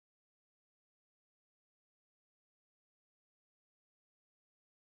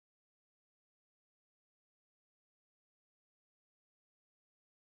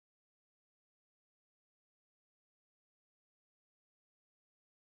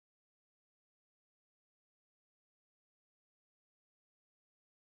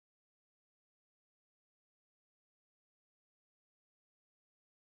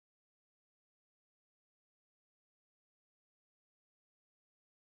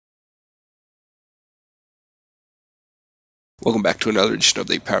Welcome back to another edition of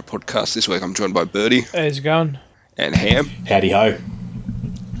the ParraPodcast. This week I'm joined by Burty. How's it going? And Ham. Howdy ho.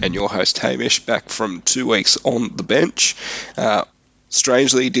 And your host Hamish, back from 2 weeks on the bench.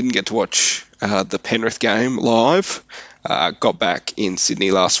 Strangely, didn't get to watch the Penrith game live. Got back in Sydney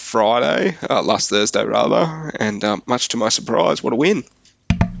last Thursday, and much to my surprise, what a win.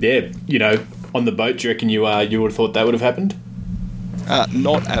 Yeah, on the boat, do you reckon you would have thought that would have happened?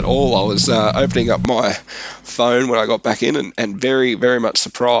 Not at all. I was opening up my phone when I got back in and very, very much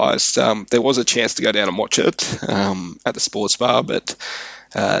surprised. There was a chance to go down and watch it at the sports bar, but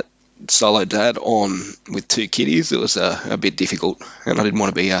solo dad on with two kiddies, it was a bit difficult, and I didn't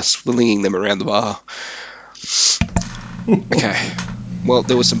want to be swinging them around the bar. Okay. Well,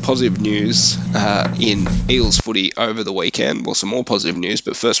 there was some positive news in Eels footy over the weekend. Well, some more positive news,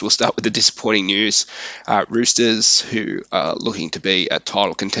 but first we'll start with the disappointing news. Roosters, who are looking to be a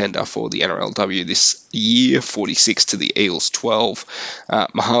title contender for the NRLW this year, 46 to the Eels 12.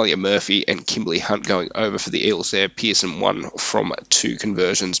 Mahalia Murphy and Kimberly Hunt going over for the Eels there. Pearson 1 from 2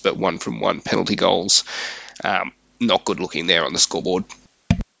 conversions, but 1 from 1 penalty goals. Not good looking there on the scoreboard.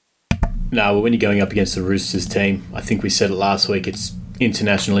 No, well, when you're going up against the Roosters team, I think we said it last week, it's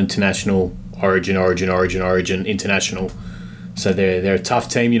international, origin, international. So they're a tough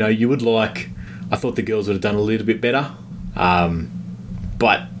team. You would like, I thought the girls would have done a little bit better,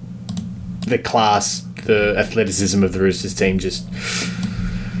 but the class, the athleticism of the Roosters team just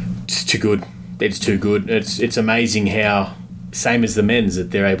too good. It's too good. It's amazing how, same as the men's,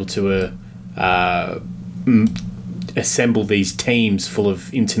 that they're able to assemble these teams full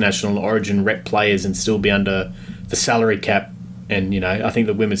of international origin rep players and still be under the salary cap. And, I think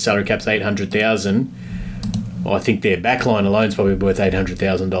the women's salary cap's $800,000. Well, I think their backline alone is probably worth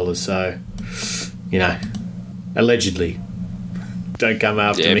 $800,000. So, allegedly. Don't come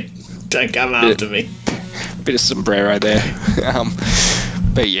after me. Don't come after me. Bit of sombrero there.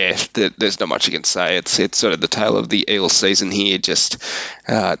 But yeah, there's not much you can say. It's sort of the tale of the Eels season here, just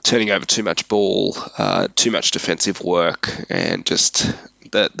turning over too much ball, too much defensive work, and just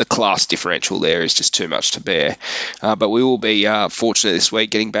the class differential there is just too much to bear. But we will be fortunate this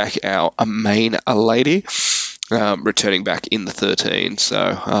week getting back our main lady, returning back in the 13.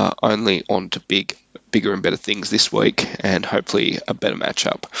 So only on to bigger and better things this week, and hopefully a better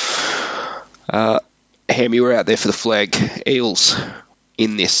matchup. Ham, you were out there for the Flegg. Eels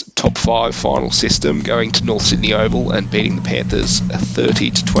in this top 5 final system, going to North Sydney Oval and beating the Panthers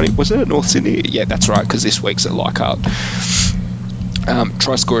 30-20. Was it at North Sydney? Yeah, that's right, because this week's at Leichhardt.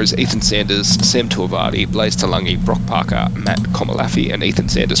 Try scorers Ethan Sanders, Sam Tuivasa, Blaze Talangi, Brock Parker, Matt Komalafi, and Ethan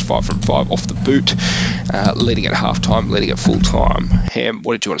Sanders 5 from 5 off the boot, leading at halftime, leading at full time. Ham,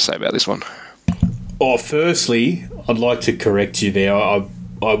 what did you want to say about this one? Oh, firstly, I'd like to correct you there. I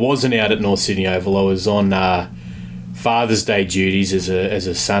wasn't out at North Sydney Oval. I was on Father's Day duties as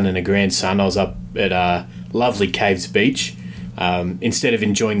a son and a grandson. I was up at lovely Caves Beach. Instead of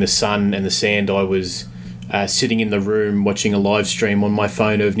enjoying the sun and the sand, I was sitting in the room watching a live stream on my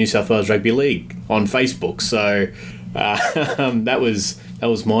phone of New South Wales Rugby League on Facebook. So that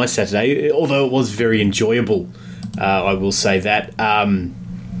was my Saturday, although it was very enjoyable. I will say that.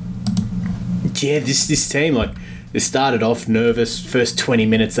 This team, they started off nervous. First 20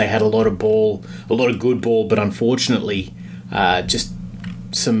 minutes, they had a lot of good ball, but unfortunately, just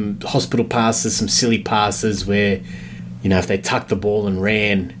some hospital passes, some silly passes where, if they tucked the ball and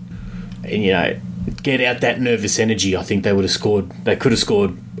ran, and, get out that nervous energy, I think they would have scored. They could have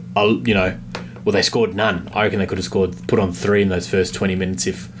scored, they scored none. I reckon they could have put on 3 in those first 20 minutes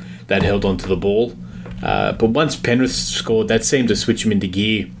if they'd held on to the ball. But once Penrith scored, that seemed to switch them into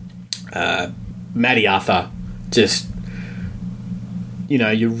gear. Matty Arthur, just,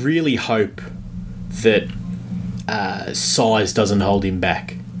 you really hope that size doesn't hold him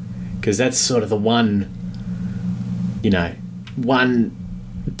back, because that's sort of the one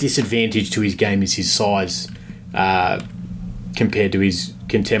disadvantage to his game is his size compared to his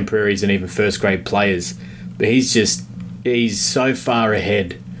contemporaries and even first grade players. But he's so far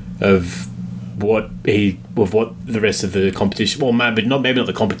ahead of what the rest of the competition, well, maybe not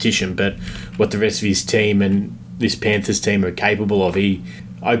the competition, but what the rest of his team and this Panthers team are capable of.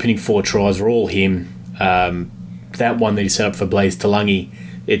 Opening 4 tries were all him. That one that he set up for Blaze Talangi,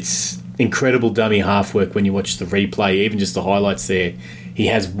 it's incredible dummy half work when you watch the replay, even just the highlights there. He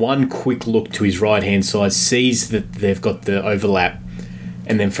has one quick look to his right-hand side, sees that they've got the overlap,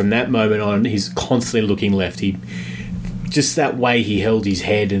 and then from that moment on, he's constantly looking left. Just that way he held his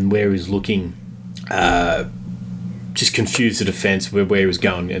head and where he was looking just confused the defence where he was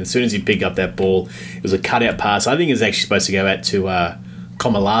going. And as soon as he picked up that ball, it was a cutout pass. I think it was actually supposed to go out to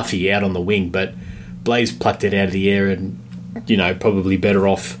Komalafi out on the wing, but Blaze plucked it out of the air and probably better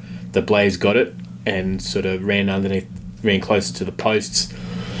off the Blaze got it and sort of ran closer to the posts.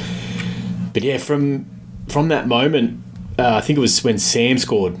 But yeah, from that moment, I think it was when Sam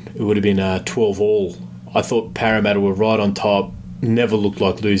scored, it would have been 12-all. I thought Parramatta were right on top, never looked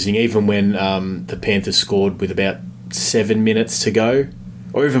like losing, even when the Panthers scored with about 7 minutes to go,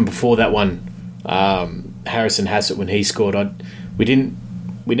 or even before that one, Harrison Hassett, when he scored,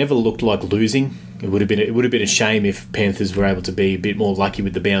 we never looked like losing. It would have been a shame if Panthers were able to be a bit more lucky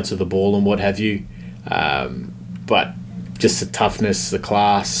with the bounce of the ball and what have you. But just the toughness, the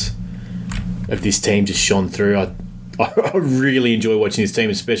class of this team just shone through. I really enjoy watching this team,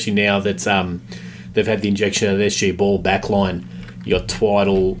 especially now that they've had the injection of the SG Ball backline. You got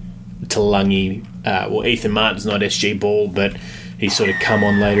Twiddle, Talangi, Ethan Martin's not SG Ball, but he's sort of come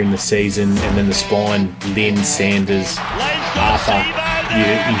on later in the season, and then the spine, Lynn, Sanders, Arthur. You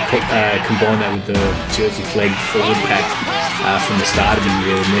combine that with the Jersey Flegg forward pack from the start of the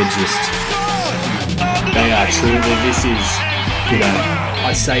year, and they are truly, this is,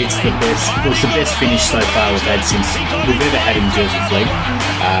 I say it's the best. It was the best finish so far we've ever had in Jersey Flegg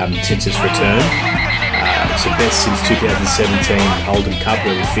since its return. It's the best since 2017 Oldham Cup,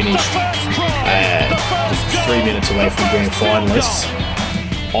 where we finished just 3 minutes away from grand finalists.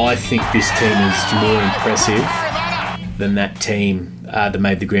 I think this team is more impressive than that team that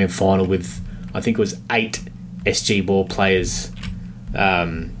made the grand final with, I think it was 8 SG Ball players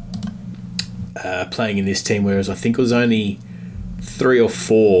playing in this team, whereas I think it was only 3 or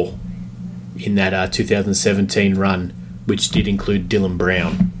 4 in that 2017 run, which did include Dylan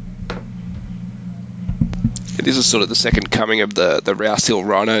Brown. It is a sort of the second coming of the Rouse Hill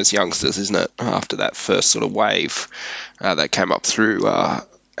Rhinos youngsters, isn't it? After that first sort of wave that came up through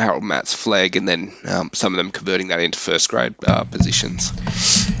Harold Matt's Flegg, and then some of them converting that into first grade positions.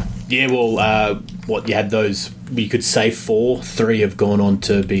 Yeah, well, you had those, you could say 4. 3 have gone on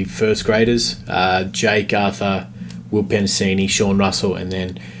to be first graders. Jake, Arthur, Will Penasini, Sean Russell, and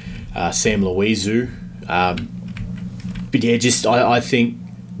then Sam Louisu. But yeah, I think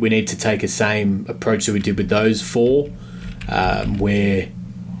we need to take the same approach that we did with those 4, where,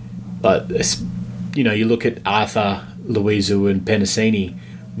 you look at Arthur, Louisu, and Penasini.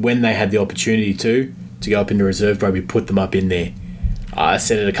 When they had the opportunity to go up into reserve grade, we put them up in there. I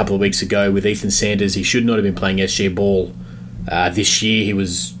said it a couple of weeks ago with Ethan Sanders. He should not have been playing SG Ball this year. He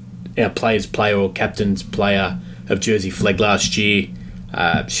was our player's player or captain's player of Jersey Flegg last year.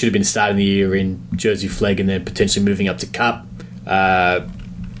 Should have been starting the year in Jersey Flegg and then potentially moving up to Cup.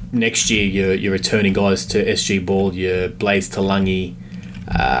 Next year, you're returning guys to SG Ball. Your Blaze Talangi.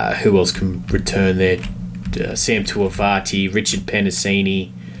 Who else can return there? Sam Tuavati, Richard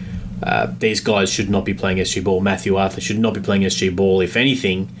Penasini. These guys should not be playing SG Ball. Matthew Arthur should not be playing SG Ball. If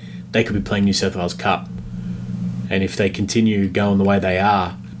anything, they could be playing New South Wales Cup. And if they continue going the way they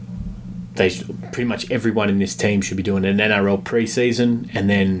are, pretty much everyone in this team should be doing an NRL pre-season and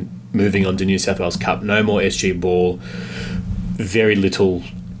then moving on to New South Wales Cup. No more SG Ball. Very little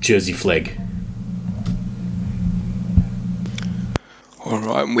Jersey Flegg. All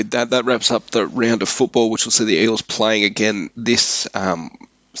right, and with that wraps up the round of football, which will see the Eels playing again this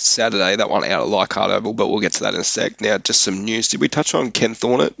Saturday. That one out at Leichhardt Oval, but we'll get to that in a sec. Now, just some news. Did we touch on Ken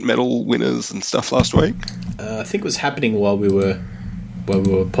Thornett medal winners and stuff last week? I think it was happening while we were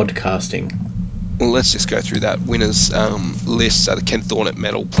podcasting. Well, let's just go through that winners list. So the Ken Thornett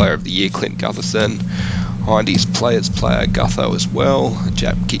Medal Player of the Year, Clint Gutherson. Hindy's Players Player, Gutho as well.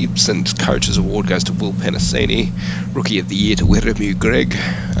 Jap Gibson's Coaches Award goes to Will Penasini. Rookie of the Year to Wiremu Greg.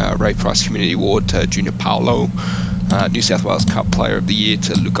 Ray Price Community Award to Junior Paolo. New South Wales Cup Player of the Year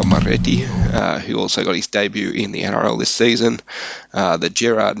to Luca Moretti, who also got his debut in the NRL this season. The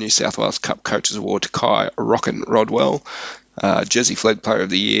Gerard New South Wales Cup Coaches Award to Kai Rockin Rodwell. Jersey Flegg Player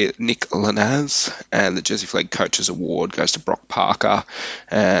of the Year, Nick Lanaz, and the Jersey Flegg Coaches Award goes to Brock Parker,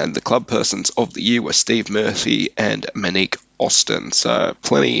 and the Club Persons of the Year were Steve Murphy and Monique Austin. So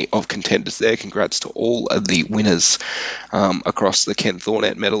plenty of contenders there. Congrats to all of the winners across the Ken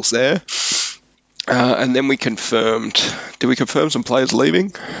Thornett medals there. And then we confirmed, did we confirm some players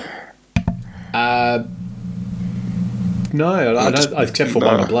leaving? No, I don't, except for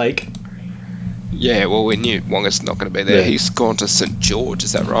Wonga Blake. Yeah, well, we knew Wonga's not going to be there. Yeah. He's gone to St George,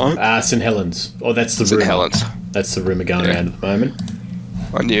 is that right? St Helens. Oh, that's the St rumour. Helens. That's the rumour going around at the moment.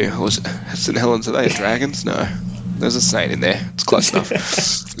 I knew. St Helens, are they Dragons? No. There's a Saint in there. It's close enough.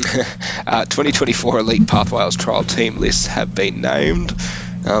 2024 Elite Path Wales trial team lists have been named.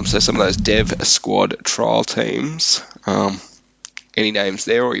 So some of those dev squad trial teams. Any names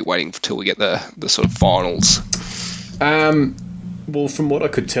there, or are you waiting until we get the sort of finals? Well, from what I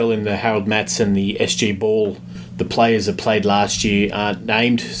could tell in the Harold Matts and the SG Ball, the players that played last year aren't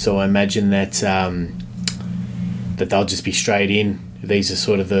named, so I imagine that that they'll just be straight in. These are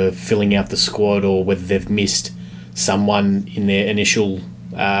sort of the filling out the squad, or whether they've missed someone in their initial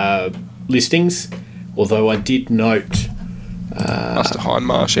listings. Although I did note... Master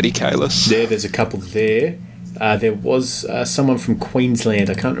Hindmarsh, Eddie Kalis. There's a couple there. There was someone from Queensland.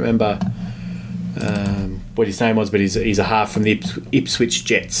 I can't remember what his name was, but he's a half from the Ipswich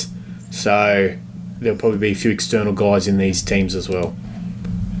Jets. So there'll probably be a few external guys in these teams as well.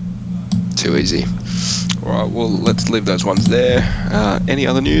 Too easy. All right, well, let's leave those ones there. Any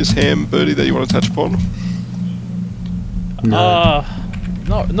other news, Ham, Burty, that you want to touch upon? No.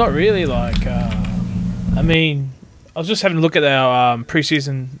 Not really. I mean, I was just having a look at our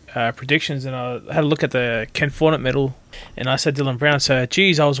preseason predictions, and I had a look at the Ken Fournette medal, and I said Dylan Brown. So,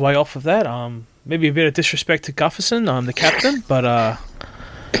 geez, I was way off of that. Maybe a bit of disrespect to Gufferson, the captain, but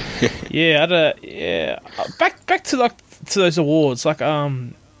back to those awards.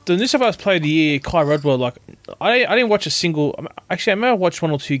 The New South Wales Player of the Year, Kai Rodwell. I didn't watch a single. Actually, I may have watched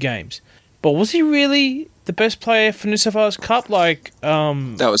 1 or 2 games, but was he really the best player for New South Wales Cup? That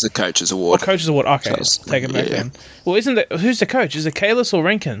was the coach's award. Coach's award. Okay, take it back then. Well, who's the coach? Is it Kalis or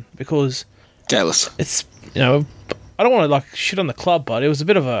Rankin? Because Kalis. It's I don't want to shit on the club, but it was a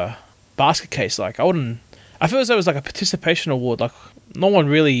bit of a basket case. I feel as though it was a participation award. No one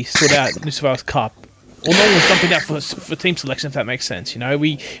really stood out in New South Wales Cup. Well, no one was jumping out for team selection, if that makes sense.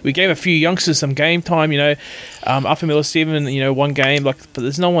 We gave a few youngsters some game time. Arthur Miller-Steven, 1 game. But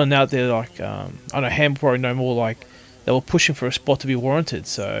there's no one out there I know Ham probably no more. They were pushing for a spot to be warranted.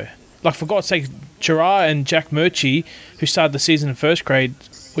 So, for God's sake, Gerard and Jack Murchie, who started the season in first grade,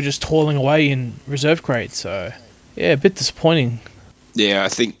 were just toiling away in reserve grade. So, yeah, a bit disappointing. Yeah, I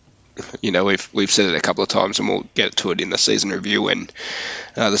think we've said it a couple of times, and we'll get to it in the season review when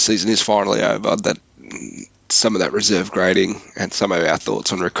the season is finally over, that some of that reserve grading and some of our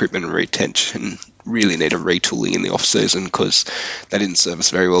thoughts on recruitment and retention really need a retooling in the off-season, because they didn't serve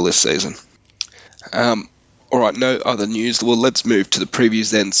us very well this season. All right, no other news. Well, let's move to the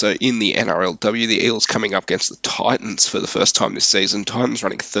previews then. So in the NRLW, the Eels coming up against the Titans for the first time this season. Titans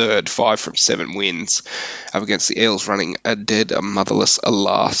running third, 5 from 7 wins. Up against the Eels running a dead, a motherless, a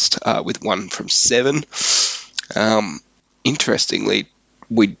last with 1 from 7. Interestingly,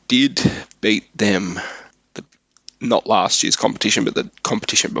 we did beat them, not last year's competition, but the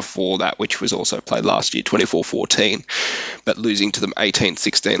competition before that, which was also played last year, 24-14, but losing to them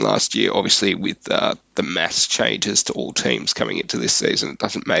 18-16 last year. Obviously, with the mass changes to all teams coming into this season, it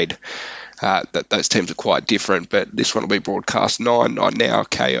doesn't made that those teams are quite different, but this one will be broadcast 9 now,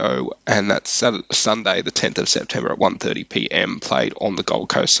 KO, and that's Sunday, the 10th of September at 1:30pm, played on the Gold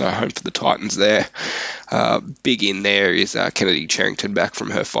Coast, so home for the Titans there. Big in there is Kennedy Charrington back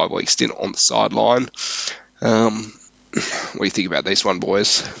from her 5-week stint on the sideline. What do you think about this one,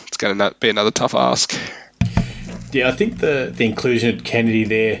 boys? It's going to be another tough ask. Yeah, I think the inclusion of Kennedy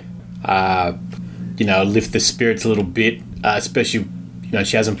there, lift the spirits a little bit, especially,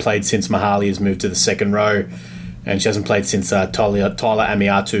 she hasn't played since Mahali has moved to the second row, and she hasn't played since Tyler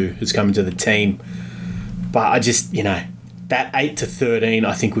Amiatu has come into the team. But I just, that 8-13,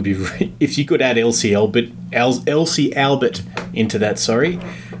 I think would be, if you could add Elsie Albert into that,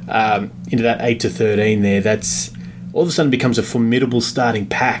 into that 8-13 there, that's all of a sudden becomes a formidable starting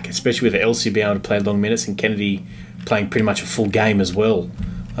pack, especially with Elsie being able to play long minutes and Kennedy playing pretty much a full game as well.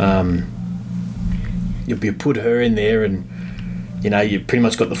 You put her in there, and you've pretty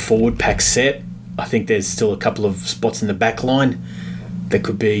much got the forward pack set. I think there's still a couple of spots in the back line that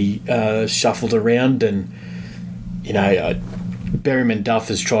could be shuffled around, and Berryman Duff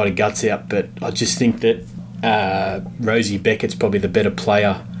has tried a guts out, but I just think that Rosie Beckett's probably the better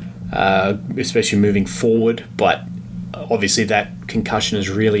player, especially moving forward, but obviously that concussion has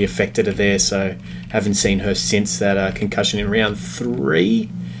really affected her there, so haven't seen her since that concussion in round 3.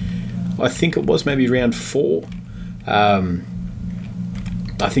 I think it was maybe round 4. I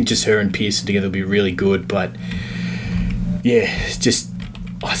think just her and Pearson together will be really good, but yeah,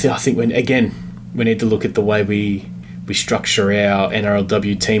 I think we need to look at the way we structure our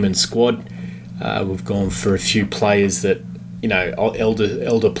NRLW team and squad. We've gone for a few players that,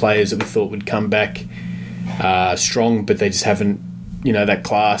 elder players that we thought would come back strong, but they just haven't, that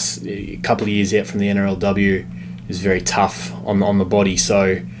class a couple of years out from the NRLW is very tough on the body.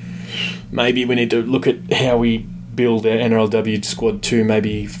 So maybe we need to look at how we build our NRLW squad too,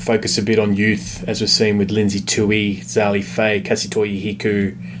 maybe focus a bit on youth, as we've seen with Lindsay Tui, Zali Faye, Kasitoyi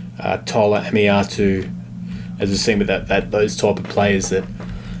Hiku, Tyler Amiatu, as we've seen with those type of players that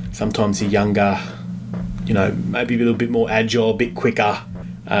sometimes the younger maybe a little bit more agile, a bit quicker.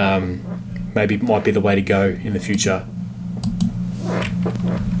 Maybe might be the way to go in the future.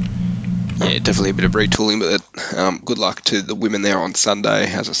 Yeah, definitely a bit of retooling, but good luck to the women there on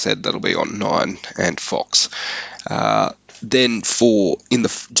Sunday. As I said, that'll be on 9 and Fox. Then in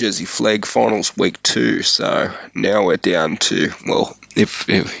the Jersey Flegg finals week 2, so now we're down to, well, if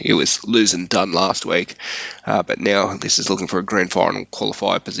it was lose and done last week, but now this is looking for a grand final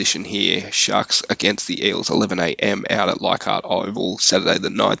qualifier position here. Sharks against the Eels, 11 a.m. out at Leichhardt Oval, Saturday the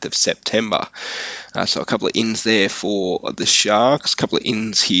 9th of September. So a couple of ins there for the Sharks, a couple of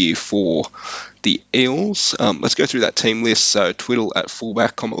ins here for the Eels. Let's go through that team list. So Twiddle at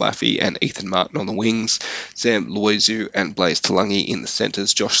fullback, Komalafi and Ethan Martin on the wings, Sam Loizu and Blaze Talangi in the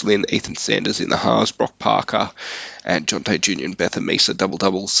centres, Josh Lynn, Ethan Sanders in the halves, Brock Parker and Jonte Jr. and Betha Misa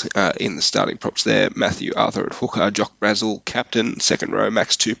double-doubles in the starting props there. Matthew Arthur at hooker, Jock Brazel, captain, second row,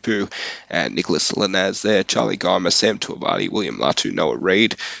 Max Tupu and Nicholas Lanaz there, Charlie Geimer, Sam Tuavati, William Latu, Noah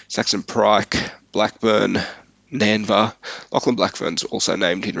Reid, Saxon Pryke, Blackburn, Nanva. Lachlan Blackburn's also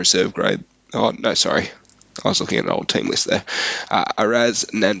named in reserve grade. Oh, no, sorry. I was looking at an old team list there.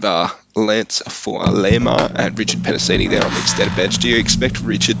 Araz, Nanva, Lance Fualema and Richard Penasini there on the extended bench. Do you expect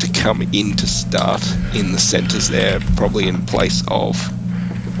Richard to come in to start in the centres there, probably in place of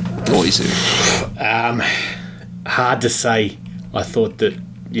Loizu? Hard to say. I thought that,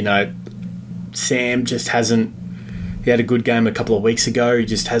 Sam just hasn't... He had a good game a couple of weeks ago. He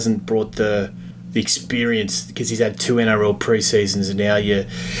just hasn't brought the experience, because he's had 2 NRL pre-seasons, and now you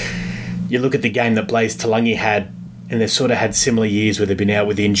look at the game that Blaze Talangi had, and they've sort of had similar years where they've been out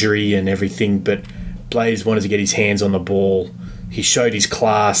with injury and everything, but Blaze wanted to get his hands on the ball. He showed his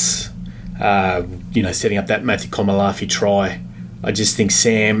class, setting up that Matthew Komalafi try. I just think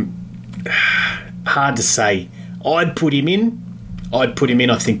Sam, hard to say. I'd put him in. I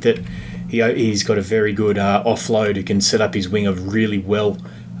think that he's got a very good offload who can set up his winger really well,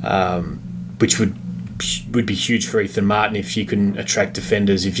 which would be huge for Ethan Martin if you can attract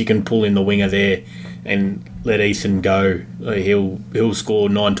defenders. If you can pull in the winger there and let Ethan go, he'll score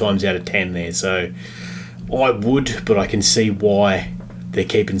 9 times out of 10 there. So I would, but I can see why they're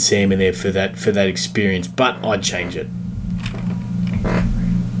keeping Sam in there for that experience. But I'd change it.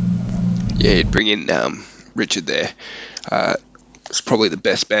 Yeah, you'd bring in Richard there. It's probably the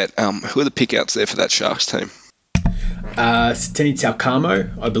best bet. Who are the pickouts there for that Sharks team? Teni Taukamo,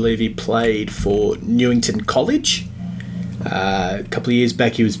 I believe he played for Newington College. A couple of years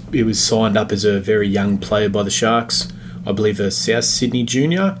back, he was signed up as a very young player by the Sharks. I believe a South Sydney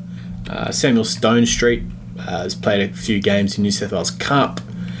junior. Samuel Stonestreet has played a few games in New South Wales Cup.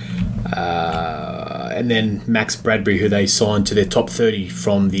 And then Max Bradbury, who they signed to their top 30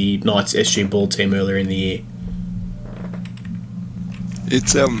 from the Knights SG ball team earlier in the year.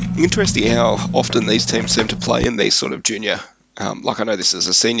 It's interesting how often these teams seem to play in these sort of junior. I know this is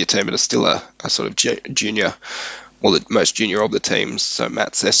a senior team, but it's still a sort of junior, or the most junior of the teams. So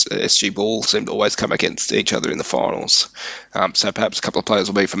Matt's SG Ball seem to always come against each other in the finals. So perhaps a couple of players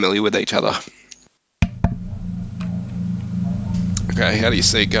will be familiar with each other. Okay, how do you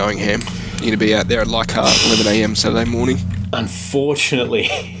see it going, Ham? You're going to be out there at Leichhardt 11 a.m. Saturday morning? Unfortunately,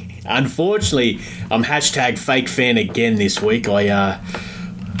 I'm hashtag fake fan again this week. I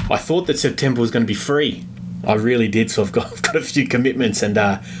thought that September was going to be free. I really did. So I've got a few commitments, and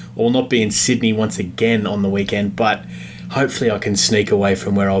will not be in Sydney once again on the weekend. But hopefully I can sneak away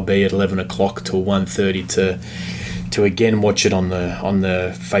from where I'll be at 11 o'clock till 1:30 to again watch it on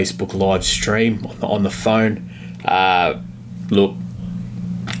the Facebook live stream on the phone. Look,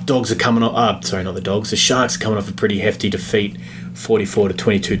 Dogs are coming off. Sorry, not the Dogs. The Sharks are coming off a pretty hefty defeat,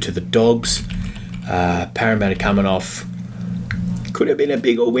 44-22 to the Dogs. Parramatta coming off. Could have been a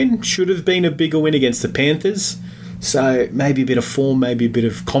bigger win. Should have been a bigger win against the Panthers. So maybe a bit of form, maybe a bit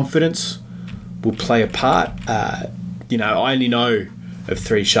of confidence will play a part. I only know of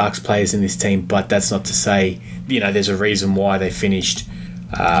 3 Sharks players in this team, but that's not to say, there's a reason why they finished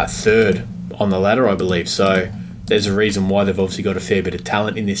 3rd on the ladder, I believe. So there's a reason why they've obviously got a fair bit of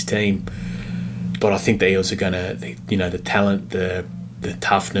talent in this team. But I think the Eels are going to, the talent, the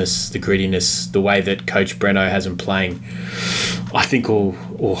toughness, the grittiness, the way that Coach Breno has them playing, I think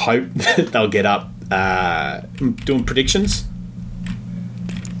we'll hope that they'll get up. Doing predictions?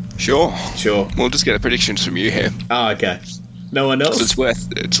 Sure. We'll just get a prediction from you here. Oh, okay. No one else? It's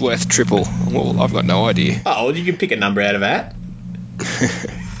worth triple. Well, I've got no idea. Oh, well, you can pick a number out of that.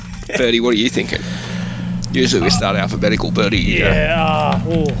 Burty, what are you thinking? Usually we start alphabetical, Burty. Yeah.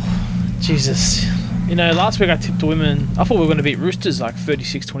 Jesus. Last week I tipped the women. I thought we were going to beat Roosters like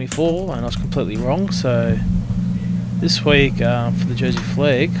 36-24, and I was completely wrong. So this week for the Jersey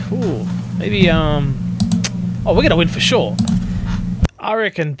Flegg, maybe oh, we're gonna win for sure. I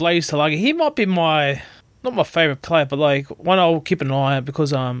reckon Blaze Talagi, he might be not my favourite player, but like one I'll keep an eye on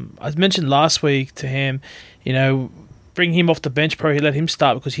because I mentioned last week to him, bring him off the bench, probably let him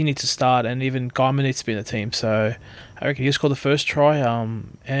start because he needs to start, and even Guyman needs to be in the team. So I reckon he scored the first try.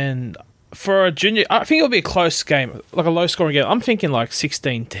 And for a junior, I think it'll be a close game, like a low scoring game. I'm thinking like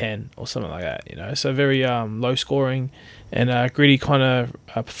 16-10 or something like that. So very low scoring and gritty kind of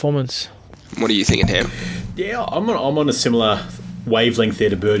performance. What are you thinking, Ham? Yeah, I'm on a similar wavelength there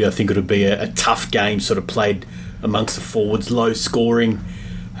to Burty. I think it'll be a tough game, sort of played amongst the forwards, low scoring.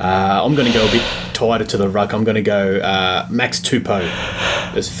 I'm going to go a bit tighter to the ruck. I'm going to go Max Tupou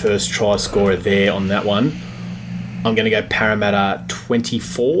as first try scorer there on that one. I'm going to go Parramatta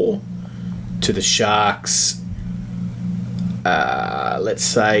 24 to the Sharks, let's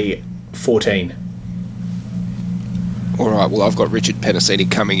say 14. All right, well, I've got Richard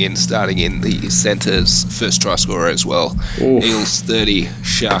Penasini coming in, starting in the centres, first try scorer as well. Oof. Eels 30,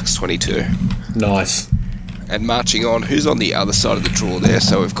 Sharks 22. Nice. And marching on, who's on the other side of the draw there?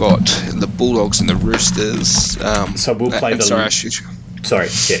 So we've got the Bulldogs and the Roosters. So we'll play Sorry,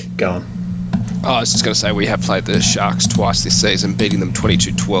 yeah, go on. I was just going to say we have played the Sharks twice this season, beating them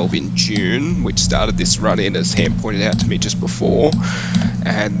 22-12 in June, which started this run-in, as Ham pointed out to me just before.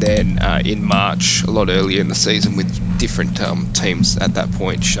 And then in March, a lot earlier in the season, with different teams at that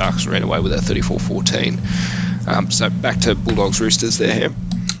point, Sharks ran away with a 34-14. So back to Bulldogs-Roosters there,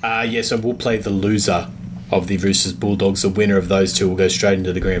 Ham. So we'll play the loser of the Roosters-Bulldogs. The winner of those two will go straight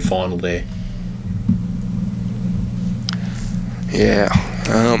into the grand final there. Yeah.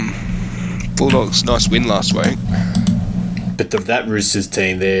 Bulldogs, nice win last week. But that Roosters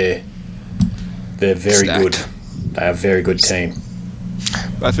team, they're very Stacked. good. They are a very good team.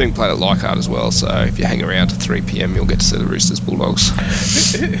 Both being played at Leichhardt as well, so if you hang around to 3 p.m, you'll get to see the Roosters Bulldogs.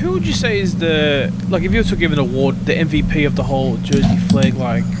 Who would you say is if you were to give an award, the MVP of the whole Jersey Flegg,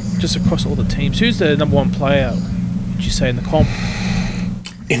 like just across all the teams? Who's the number one player, would you say, in the comp?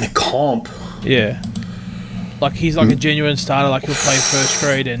 In the comp? Yeah. Like he's like a genuine starter, like he'll play first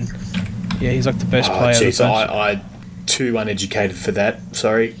grade and yeah, he's like the best player. Geez, I'm too uneducated for that.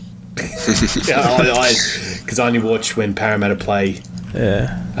 Sorry. Because I only watch when Parramatta play.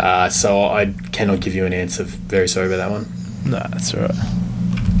 Yeah. So I cannot give you an answer. Very sorry about that one. No, that's all right.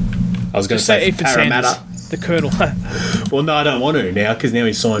 I was going to say Parramatta. Sanders, the Colonel. Well, no, I don't want to now because now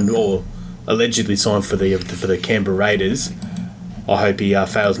he's signed or allegedly signed for the Canberra Raiders. I hope he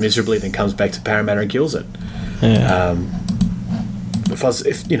fails miserably, then comes back to Parramatta and kills it. Yeah.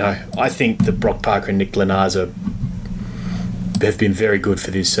 I think that Brock Parker and Nick Lenars have been very good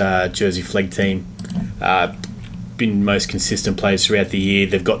for this Jersey Flegg team. Been most consistent players throughout the year.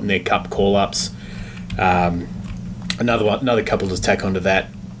 They've gotten their cup call-ups. Another couple to tack onto that,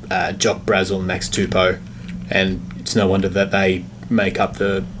 Jock Brazel and Max Tupou, and it's no wonder that they make up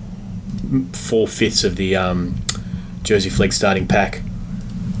the 4/5 of the Jersey Flegg starting pack.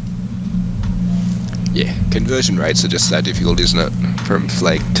 Yeah, conversion rates are just so difficult, isn't it, from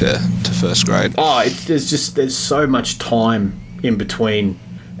Flegg to first grade? There's so much time in between,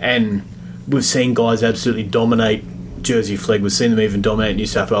 and we've seen guys absolutely dominate Jersey Flegg. We've seen them even dominate New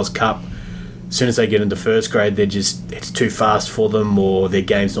South Wales Cup. As soon as they get into first grade, it's too fast for them, or their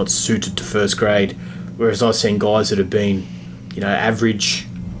game's not suited to first grade. Whereas I've seen guys that have been, average,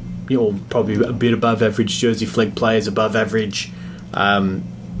 probably a bit above average Jersey Flegg players, above average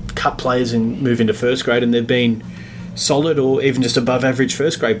cup players, and move into first grade, and they've been solid or even just above average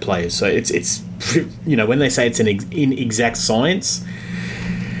first grade players. So it's when they say it's an inexact science,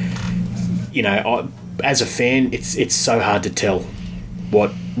 as a fan, it's so hard to tell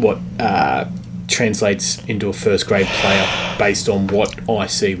what translates into a first grade player based on what I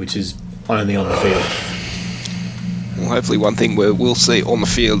see, which is only on the field. Well, hopefully one thing we'll see on the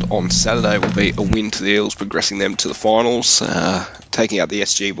field on Saturday will be a win to the Eels, progressing them to the finals, taking out the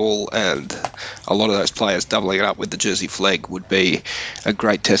SG ball, and a lot of those players doubling it up with the Jersey Flegg would be a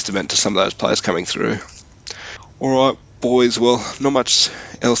great testament to some of those players coming through. All right, boys, well, not much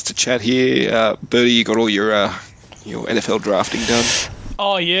else to chat here. Burty, you got all your NFL drafting done?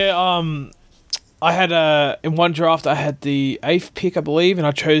 Oh, yeah. I had in one draft, I had the 8th pick, I believe, and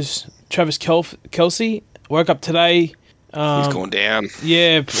I chose Travis Kelce. Woke up today. He's gone down.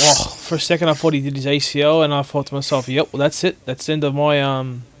 Yeah. For a second, I thought he did his ACL, and I thought to myself, "Yep, well, that's it. That's the end of my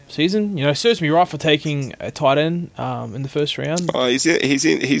season." It serves me right for taking a tight end in the first round. Oh, he's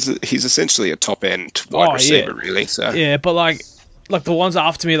essentially a top end wide receiver, really. So yeah, but like the ones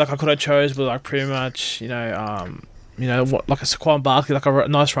after me, like I could have chose, but like pretty much, like a Saquon Barkley, like a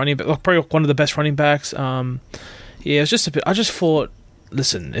nice running back, like probably one of the best running backs. Yeah, it was just a bit. I just thought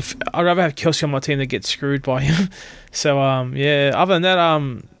listen, if I'd rather have Kelsey on my team than get screwed by him. So yeah. Other than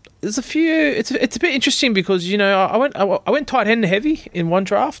that, there's a few. It's a bit interesting because I went tight end heavy in one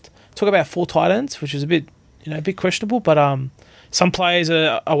draft. Took about 4 tight ends, which is a bit questionable. But some players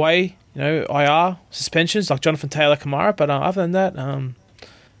are away, IR suspensions like Jonathan Taylor, Kamara. But other than that,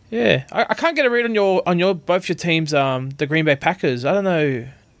 yeah, I can't get a read on your both your teams. The Green Bay Packers. I don't know.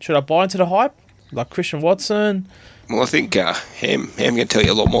 Should I buy into the hype like Christian Watson? Well, I think Ham can tell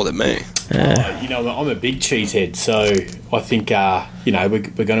you a lot more than me. I'm a big cheesehead, so I think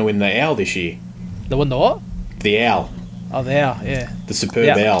we're going to win the Owl this year. The one, the what? The Owl. Oh, the Owl, yeah. The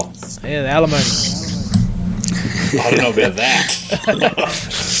superb Owl. Yeah, the alimony. I don't know about that.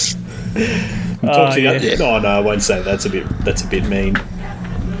 Oh no, I won't say that. That's a bit mean.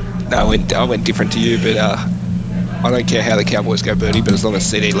 No, I went different to you, but I don't care how the Cowboys go, Burty, but as long as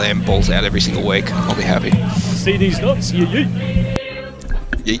CD Lamb balls out every single week, I'll be happy. CD's nuts, yeet.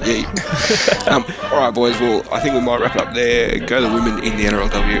 All right, boys. Well, I think we might wrap it up there. Go the women in the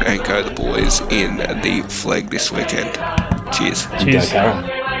NRLW and go the boys in the Flegg this weekend. Cheers. Cheers. Go, Carol.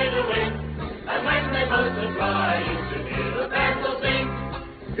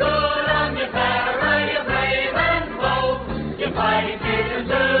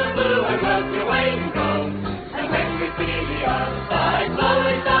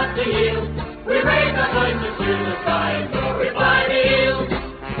 We raise our voices to the sky.